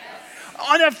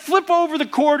 I flip over the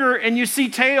quarter and you see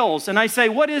tails. And I say,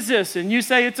 what is this? And you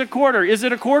say, it's a quarter. Is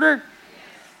it a quarter? Yes.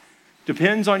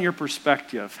 Depends on your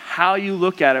perspective, how you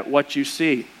look at it, what you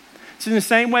see. It's in the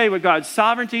same way with God's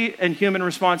sovereignty and human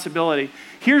responsibility.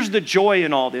 Here's the joy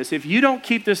in all this. If you don't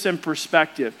keep this in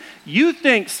perspective, you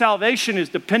think salvation is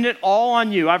dependent all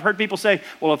on you. I've heard people say,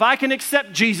 well, if I can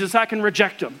accept Jesus, I can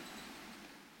reject him.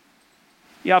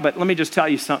 Yeah, but let me just tell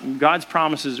you something. God's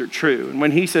promises are true. And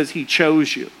when he says he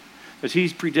chose you, that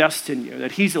he's predestined you,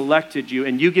 that he's elected you,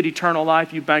 and you get eternal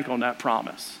life, you bank on that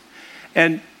promise.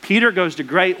 And Peter goes to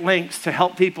great lengths to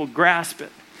help people grasp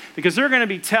it because they're going to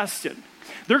be tested.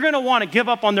 They're going to want to give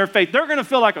up on their faith. They're going to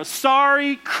feel like a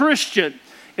sorry Christian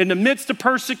in the midst of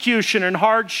persecution and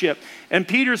hardship. And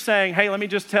Peter's saying, hey, let me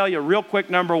just tell you real quick,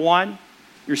 number one,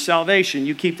 your salvation,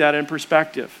 you keep that in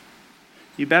perspective.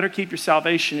 You better keep your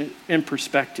salvation in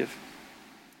perspective.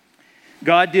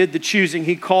 God did the choosing.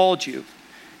 He called you.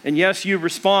 And yes, you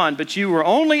respond, but you were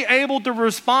only able to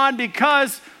respond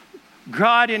because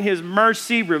God in his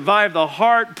mercy revived the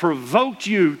heart, provoked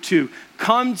you to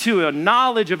come to a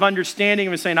knowledge of understanding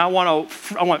and saying, I want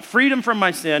freedom from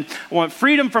my sin. I want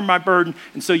freedom from my burden.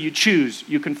 And so you choose,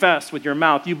 you confess with your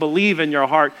mouth, you believe in your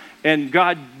heart. And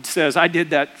God says, I did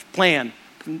that plan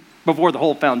before the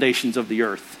whole foundations of the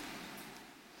earth.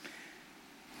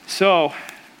 So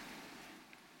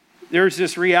there's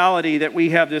this reality that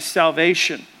we have this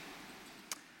salvation.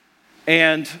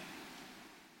 And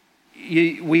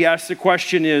we ask the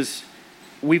question is,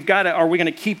 are we going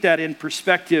to keep that in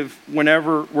perspective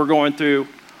whenever we're going through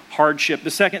hardship?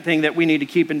 The second thing that we need to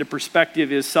keep into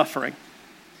perspective is suffering.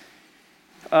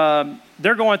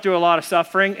 They're going through a lot of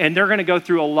suffering, and they're going to go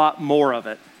through a lot more of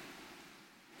it.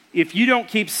 If you don't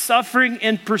keep suffering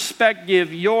in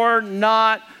perspective, you're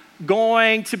not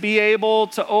going to be able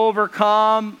to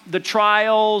overcome the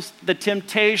trials, the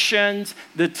temptations,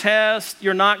 the tests.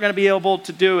 You're not going to be able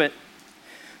to do it.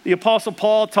 The Apostle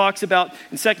Paul talks about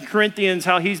in 2 Corinthians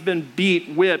how he's been beat,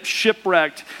 whipped,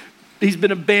 shipwrecked. He's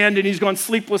been abandoned. He's gone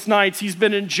sleepless nights. He's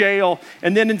been in jail.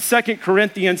 And then in 2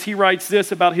 Corinthians, he writes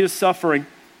this about his suffering.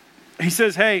 He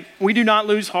says, hey, we do not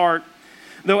lose heart.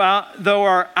 Though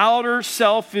our outer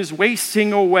self is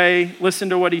wasting away,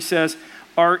 listen to what he says,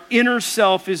 our inner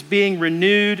self is being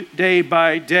renewed day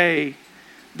by day.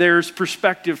 There's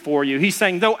perspective for you. He's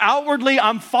saying, though outwardly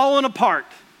I'm falling apart,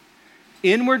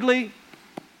 inwardly,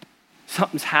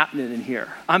 something's happening in here.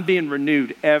 I'm being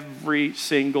renewed every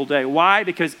single day. Why?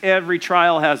 Because every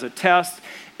trial has a test.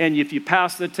 And if you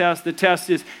pass the test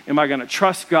is, am I going to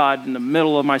trust God in the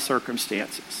middle of my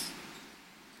circumstances?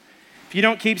 If you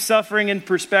don't keep suffering in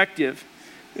perspective,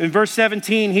 in verse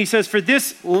 17, he says, for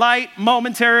this light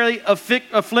momentary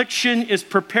affliction is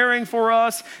preparing for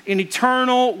us an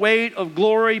eternal weight of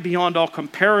glory beyond all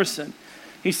comparison.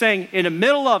 He's saying in the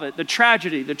middle of it, the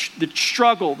tragedy, the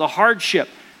struggle, the hardship,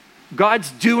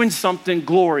 God's doing something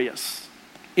glorious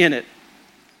in it.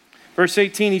 Verse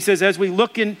 18, he says, as we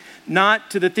look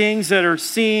not to the things that are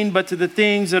seen, but to the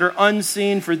things that are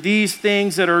unseen, for these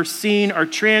things that are seen are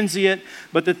transient,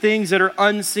 but the things that are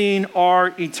unseen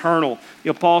are eternal.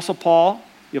 The Apostle Paul,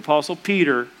 the Apostle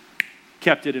Peter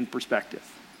kept it in perspective.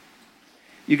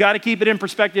 You got to keep it in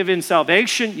perspective in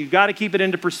salvation. You got to keep it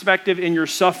into perspective in your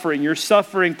suffering. Your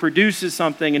suffering produces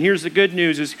something. And here's the good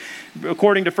news is,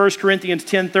 according to 1 Corinthians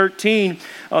 10:13,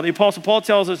 the Apostle Paul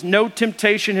tells us, no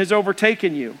temptation has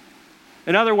overtaken you.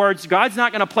 In other words, God's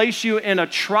not going to place you in a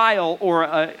trial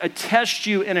or test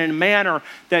you in a manner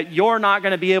that you're not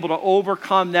going to be able to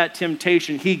overcome that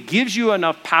temptation. He gives you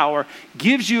enough power,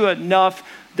 gives you enough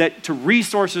to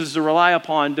resources to rely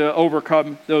upon to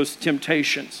overcome those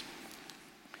temptations.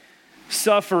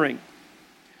 Suffering,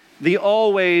 the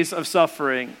always of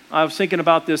suffering. I was thinking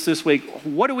about this week.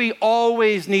 What do we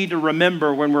always need to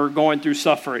remember when we're going through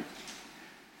suffering?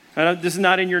 This is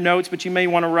not in your notes, but you may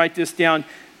want to write this down.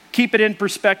 Keep it in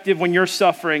perspective when you're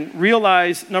suffering.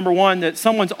 Realize, number one, that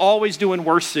someone's always doing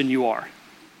worse than you are,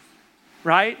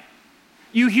 right?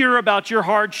 You hear about your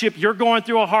hardship. You're going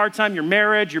through a hard time, your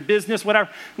marriage, your business, whatever.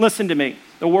 Listen to me.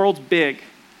 The world's big.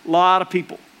 A lot of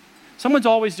people. Someone's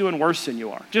always doing worse than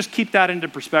you are. Just keep that into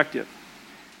perspective.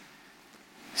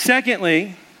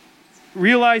 Secondly,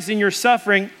 realizing your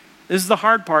suffering, this is the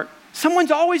hard part.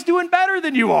 Someone's always doing better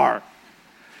than you are.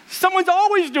 Someone's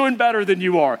always doing better than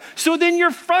you are. So then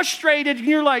you're frustrated and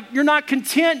you're not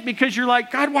content because you're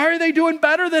like, God, why are they doing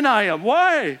better than I am?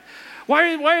 Why?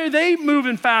 Why are they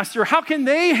moving faster? How can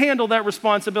they handle that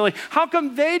responsibility? How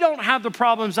come they don't have the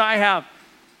problems I have?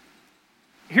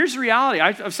 Here's the reality.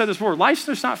 I've said this before. Life's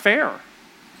just not fair.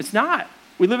 It's not.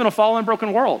 We live in a fallen,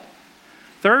 broken world.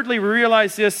 Thirdly, we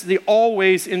realize this, the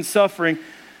always in suffering.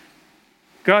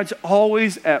 God's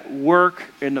always at work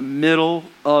in the middle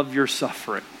of your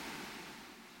suffering.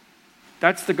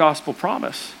 That's the gospel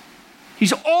promise.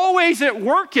 He's always at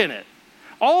work in it.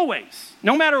 Always.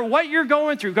 No matter what you're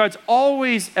going through, God's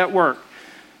always at work.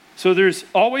 So there's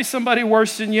always somebody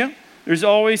worse than you. There's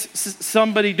always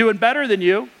somebody doing better than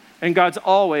you. And God's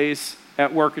always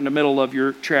at work in the middle of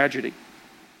your tragedy.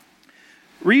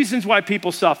 Reasons why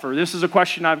people suffer. This is a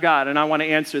question I've got, and I want to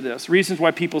answer this. Reasons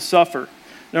why people suffer.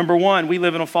 Number one, we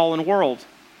live in a fallen world.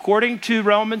 According to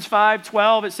Romans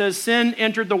 5:12, it says, sin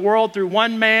entered the world through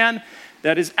one man,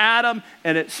 that is Adam,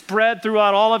 and it spread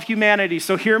throughout all of humanity.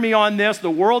 So hear me on this. The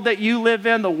world that you live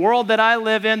in, the world that I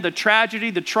live in, the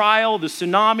tragedy, the trial, the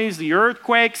tsunamis, the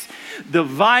earthquakes, the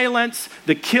violence,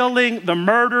 the killing, the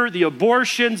murder, the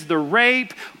abortions, the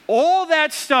rape, all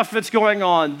that stuff that's going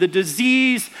on, the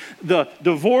disease, the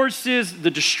divorces,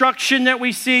 the destruction that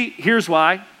we see. Here's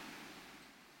why.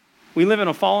 We live in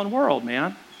a fallen world,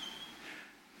 man.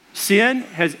 Sin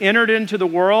has entered into the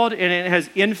world and it has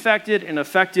infected and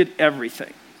affected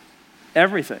everything.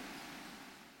 Everything.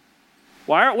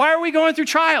 Why are we going through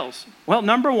trials? Well,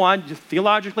 number one, just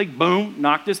theologically, boom,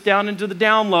 knock this down into the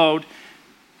download.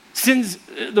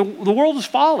 The world is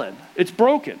fallen. It's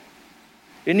broken.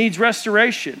 It needs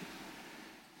restoration.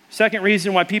 Second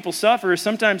reason why people suffer is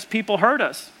sometimes people hurt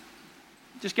us.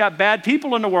 Just got bad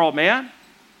people in the world, man.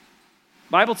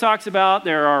 Bible talks about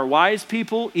there are wise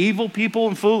people, evil people,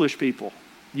 and foolish people.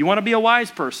 You want to be a wise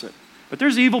person, but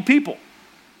there's evil people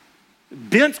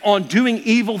bent on doing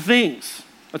evil things.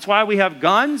 That's why we have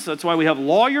guns. That's why we have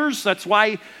lawyers. That's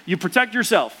why you protect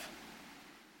yourself.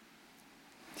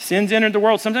 Sin's entered the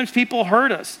world. Sometimes people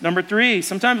hurt us. Number three,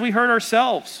 sometimes we hurt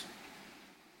ourselves.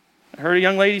 I heard a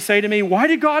young lady say to me, "Why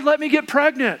did God let me get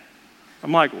pregnant?"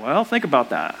 I'm like, well, think about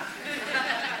that.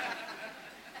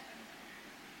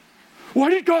 Why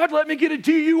did God let me get a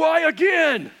DUI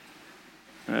again?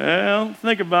 Well,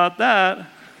 think about that.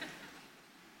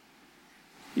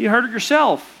 You hurt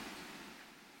yourself.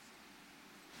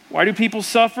 Why do people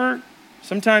suffer?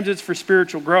 Sometimes it's for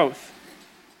spiritual growth.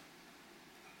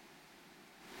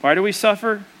 Why do we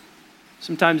suffer?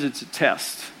 Sometimes it's a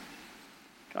test.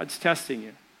 God's testing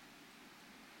you.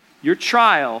 Your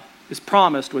trial is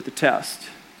promised with a test.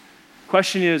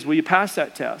 Question is, will you pass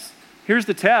that test? Here's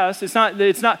the test. It's not,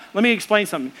 let me explain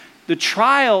something. The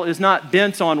trial is not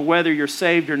bent on whether you're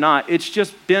saved or not. It's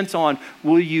just bent on,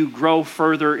 will you grow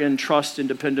further in trust and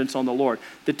dependence on the Lord?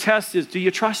 The test is, do you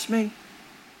trust me?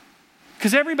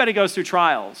 Because everybody goes through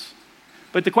trials.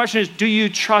 But the question is, do you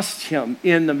trust him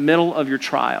in the middle of your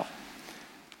trial?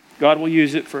 God will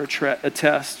use it for a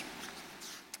test.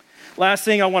 Last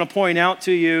thing I want to point out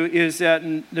to you is that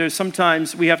there's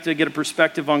sometimes we have to get a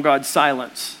perspective on God's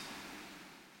silence.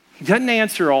 He doesn't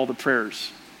answer all the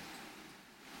prayers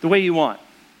the way you want.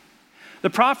 The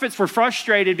prophets were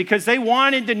frustrated because they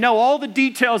wanted to know all the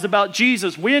details about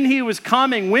Jesus, when he was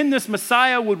coming, when this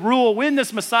Messiah would rule, when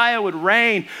this Messiah would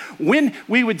reign, when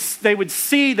they would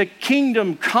see the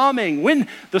kingdom coming, when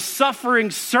the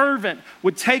suffering servant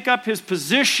would take up his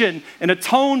position and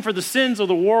atone for the sins of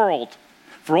the world,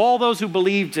 for all those who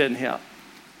believed in him.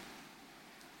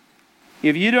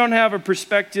 If you don't have a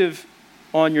perspective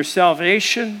on your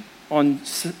salvation, on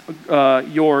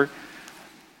your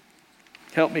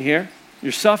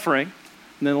suffering,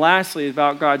 and then lastly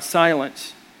about God's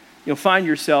silence, you'll find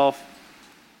yourself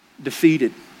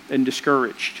defeated and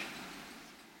discouraged.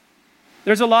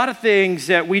 There's a lot of things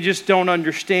that we just don't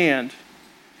understand.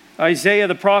 Isaiah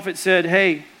the prophet said,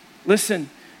 hey, listen,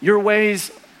 your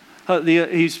ways,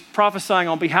 he's prophesying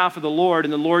on behalf of the Lord,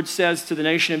 and the Lord says to the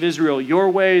nation of Israel, your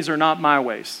ways are not my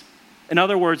ways. In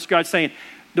other words, God's saying,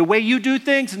 the way you do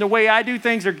things and the way I do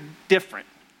things are different.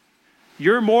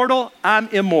 You're mortal, I'm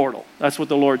immortal. That's what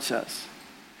the Lord says.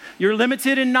 You're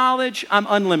limited in knowledge, I'm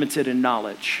unlimited in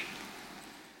knowledge.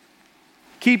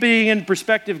 Keeping in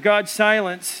perspective God's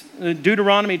silence,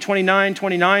 Deuteronomy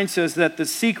 29:29 says that the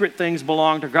secret things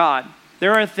belong to God.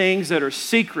 There are things that are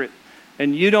secret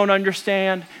and you don't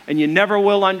understand and you never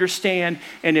will understand.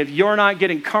 And if you're not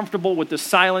getting comfortable with the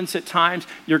silence at times,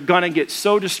 you're going to get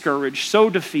so discouraged, so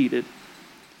defeated.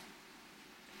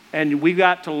 And we've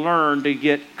got to learn to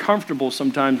get comfortable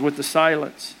sometimes with the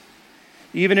silence.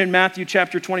 Even in Matthew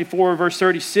chapter 24, verse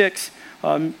 36,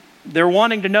 they're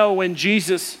wanting to know when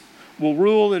Jesus will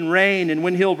rule and reign and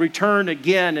when he'll return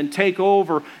again and take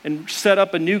over and set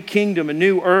up a new kingdom, a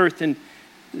new earth. And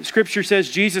Scripture says,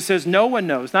 Jesus says, no one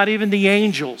knows, not even the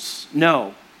angels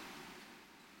know.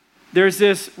 There's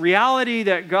this reality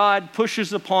that God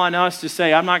pushes upon us to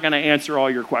say, I'm not going to answer all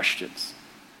your questions.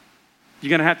 You're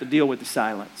going to have to deal with the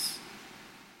silence.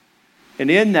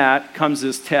 And in that comes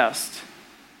this test.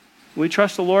 Can we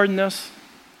trust the Lord in this?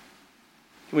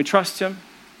 Can we trust him?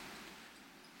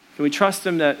 Can we trust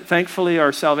him that thankfully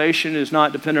our salvation is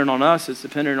not dependent on us, it's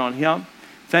dependent on him?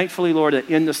 Thankfully, Lord, that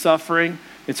in the suffering,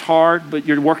 it's hard, but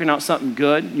you're working out something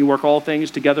good. You work all things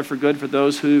together for good for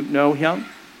those who know him,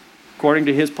 according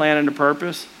to his plan and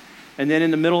purpose. And then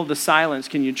in the middle of the silence,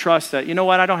 can you trust that, you know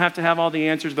what, I don't have to have all the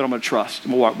answers, but I'm going to trust.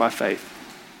 I'm going to walk by faith.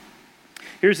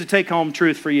 Here's the take-home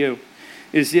truth for you,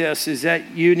 is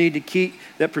that you need to keep,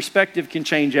 that perspective can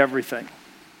change everything.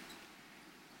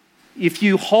 If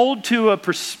you hold to a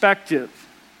perspective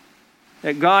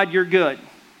that God, you're good.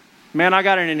 Man, I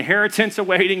got an inheritance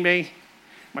awaiting me.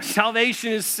 My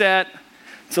salvation is set.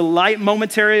 It's a light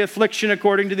momentary affliction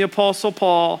according to the Apostle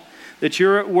Paul, that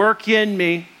you're at work in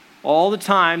me all the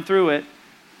time through it,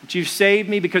 that you've saved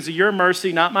me because of your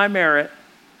mercy, not my merit,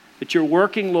 that you're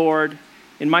working, Lord,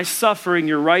 in my suffering,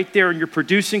 you're right there and you're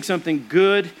producing something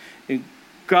good and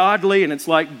godly, and it's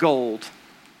like gold.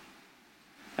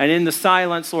 And in the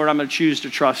silence, Lord, I'm going to choose to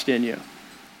trust in you.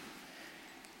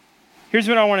 Here's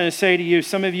what I wanted to say to you.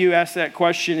 Some of you asked that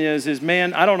question is,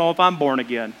 man, I don't know if I'm born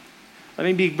again. Let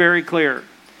me be very clear.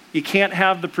 You can't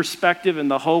have the perspective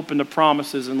and the hope and the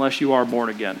promises unless you are born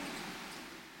again.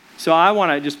 So I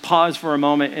want to just pause for a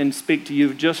moment and speak to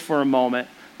you just for a moment.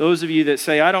 Those of you that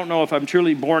say, I don't know if I'm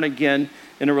truly born again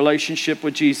in a relationship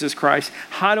with Jesus Christ.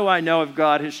 How do I know if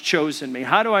God has chosen me?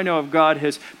 How do I know if God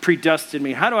has predestined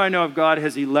me? How do I know if God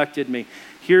has elected me?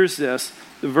 Here's this.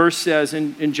 The verse says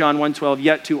in John 1:12,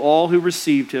 yet to all who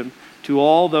received him, to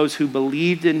all those who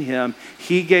believed in him,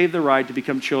 he gave the right to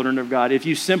become children of God. If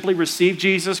you simply receive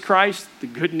Jesus Christ, the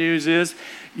good news is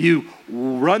you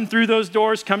run through those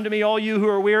doors, come to me, all you who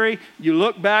are weary. You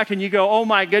look back and you go, oh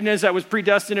my goodness, that was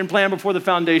predestined and planned before the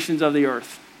foundations of the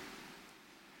earth.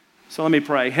 So let me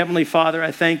pray. Heavenly Father,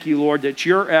 I thank you, Lord, that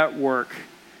you're at work.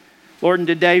 Lord, and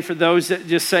today for those that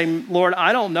just say, Lord,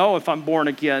 I don't know if I'm born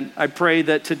again, I pray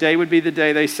that today would be the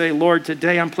day they say, Lord,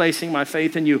 today I'm placing my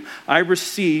faith in you. I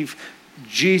receive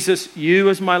Jesus, you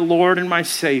as my Lord and my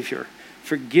Savior.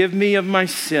 Forgive me of my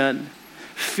sin.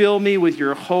 Fill me with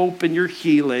your hope and your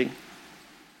healing.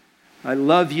 I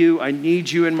love you. I need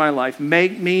you in my life.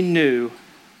 Make me new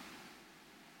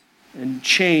and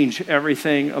change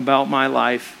everything about my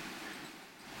life.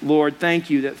 Lord,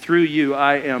 thank you that through you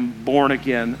I am born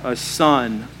again, a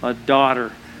son, a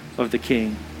daughter of the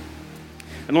King.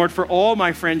 And Lord, for all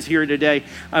my friends here today,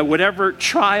 whatever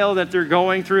trial that they're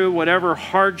going through, whatever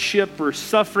hardship or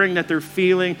suffering that they're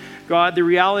feeling, God, the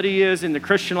reality is in the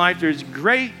Christian life, there's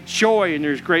great joy and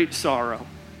there's great sorrow.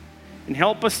 And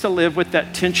help us to live with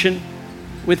that tension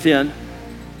within.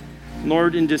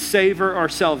 Lord, and to savor our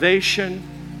salvation,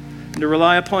 and to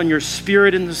rely upon your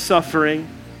Spirit in the suffering,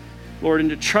 Lord, and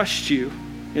to trust you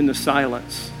in the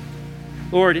silence.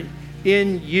 Lord,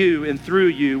 in you and through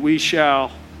you, we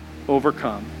shall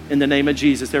overcome. In the name of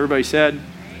Jesus. Everybody said,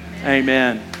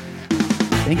 amen.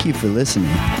 Thank you for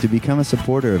listening. To become a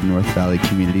supporter of North Valley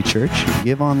Community Church,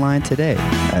 give online today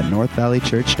at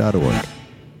northvalleychurch.org.